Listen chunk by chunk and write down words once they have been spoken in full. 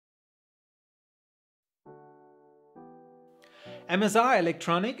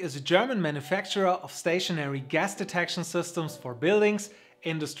MSR-Electronic is a German manufacturer of stationary gas detection systems for buildings,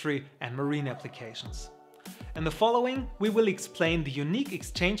 industry and marine applications. In the following, we will explain the unique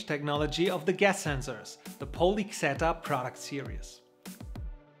exchange technology of the gas sensors, the PolyXeta product series.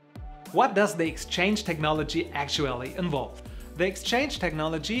 What does the exchange technology actually involve? The exchange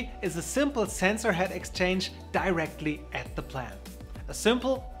technology is a simple sensor head exchange directly at the plant. A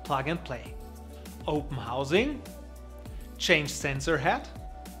simple plug and play. Open housing, change sensor head,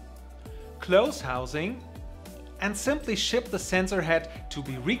 close housing, and simply ship the sensor head to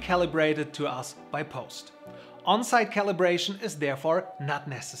be recalibrated to us by post. On-site calibration is therefore not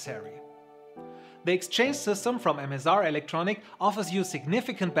necessary. The exchange system from MSR-Electronic offers you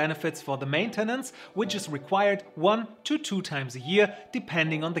significant benefits for the maintenance, which is required 1 to 2 times a year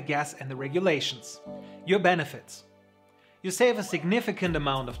depending on the gas and the regulations. Your benefits: you save a significant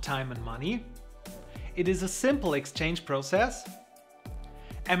amount of time and money. It is a simple exchange process.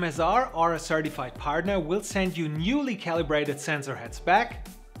 MSR or a certified partner will send you newly calibrated sensor heads back,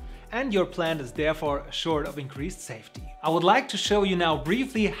 and your plant is therefore assured of increased safety. I would like to show you now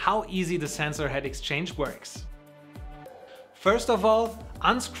briefly how easy the sensor head exchange works. First of all,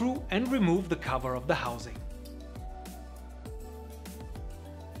 unscrew and remove the cover of the housing.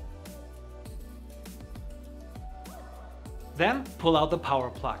 Then pull out the power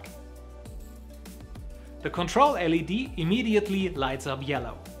plug. The control LED immediately lights up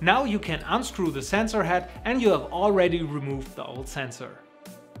yellow. Now you can unscrew the sensor head and you have already removed the old sensor.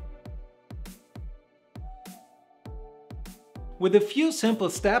 With a few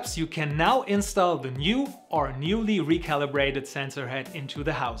simple steps you can now install the new or newly recalibrated sensor head into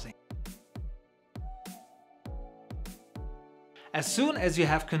the housing. As soon as you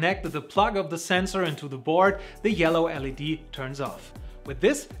have connected the plug of the sensor into the board, the yellow LED turns off. With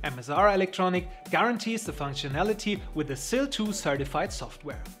this, MSR-Electronic guarantees the functionality with the SIL2 certified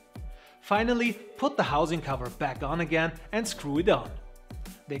software. Finally, put the housing cover back on again and screw it on.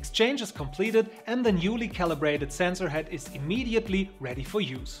 The exchange is completed and the newly calibrated sensor head is immediately ready for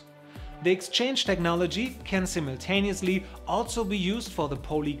use. The exchange technology can simultaneously also be used for the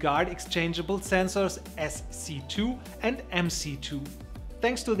PolyGuard exchangeable sensors SC2 and MC2.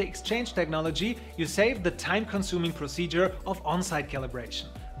 Thanks to the exchange technology, you save the time-consuming procedure of on-site calibration.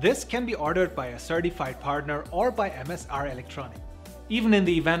 This can be ordered by a certified partner or by MSR-Electronic. Even in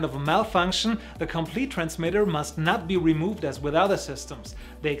the event of a malfunction, the complete transmitter must not be removed as with other systems.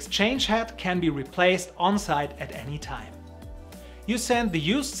 The exchange head can be replaced on-site at any time. You send the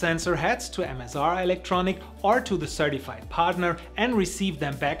used sensor heads to MSR-Electronic or to the certified partner and receive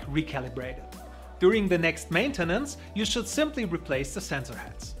them back recalibrated. During the next maintenance, you should simply replace the sensor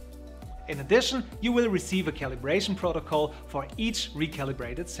heads. In addition, you will receive a calibration protocol for each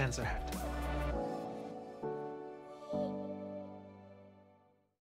recalibrated sensor head.